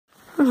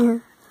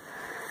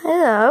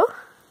Hello.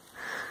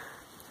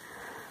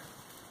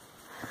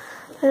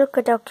 Look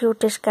at how cute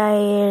this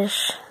guy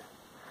is.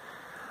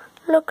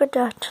 Look at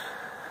that.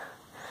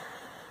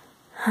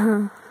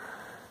 Go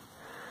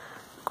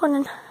on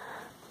then.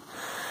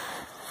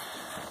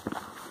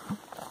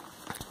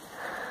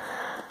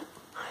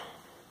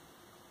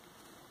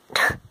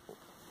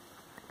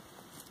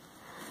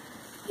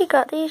 We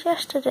got these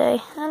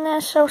yesterday and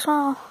they're so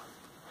small.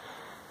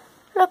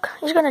 Look,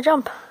 he's gonna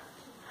jump.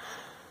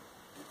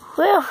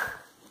 Whoa.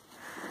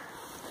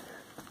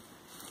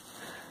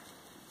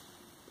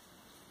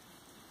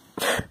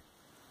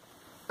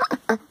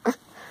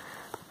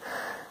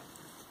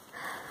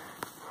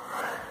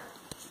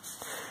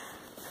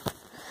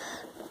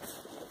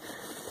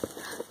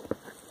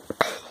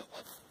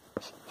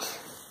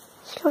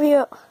 Cover you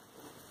up.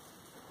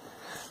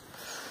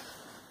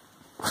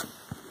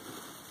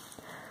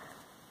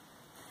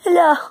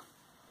 Hello.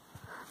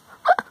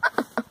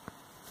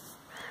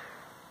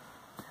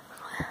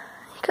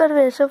 You got a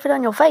bit of something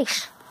on your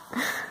face,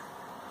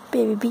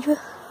 baby beaver.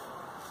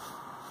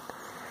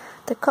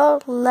 They're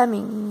called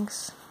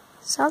lemmings.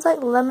 Sounds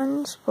like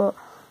lemons, but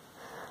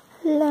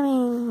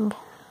lemmings.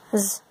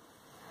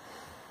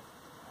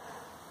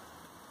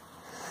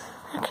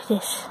 Look at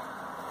this.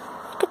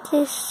 Look at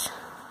this.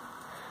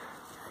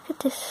 Look at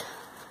this.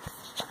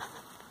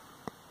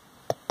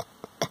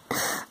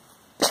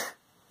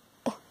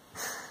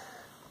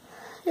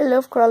 You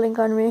love crawling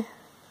on me.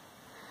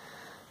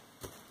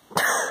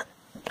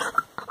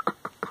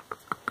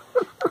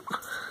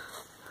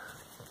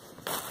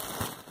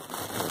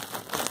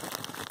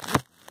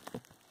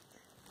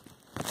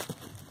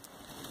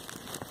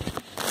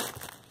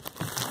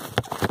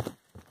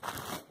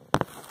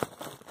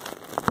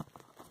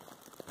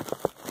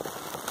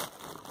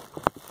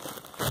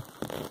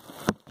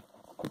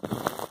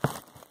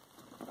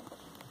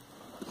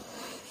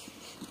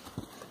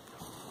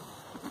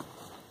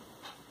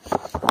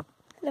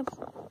 Hello.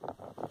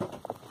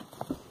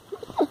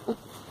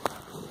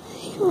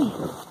 Come here.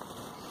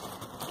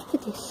 Look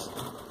at this.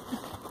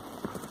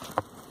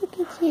 Look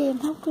at him.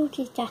 How cute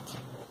is that?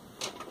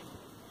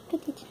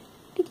 Look at it.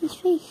 Look at his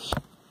face.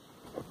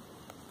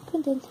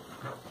 Come on.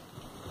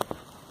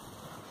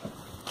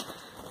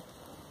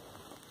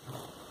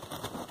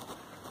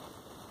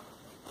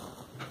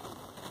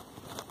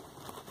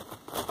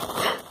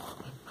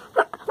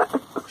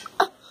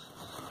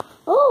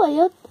 Oh, are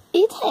you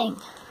eating?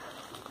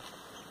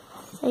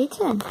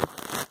 Eating.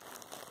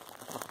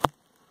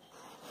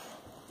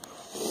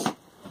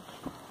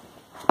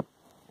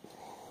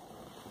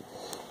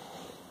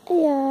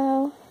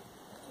 Hello.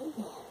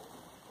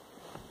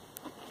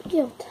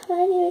 You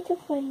tiny little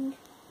thing.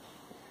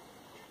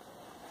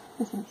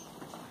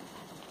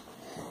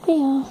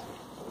 Yeah.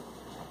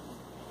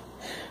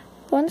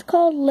 One's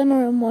called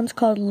Lemmer and one's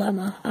called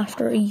Lemma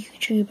after a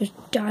YouTuber's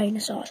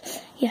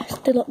dinosaurs. Yes,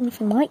 they look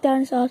nothing like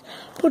dinosaurs,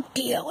 but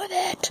deal with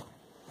it.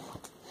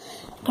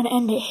 I'm gonna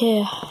end it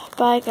here.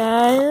 Bye,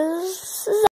 guys.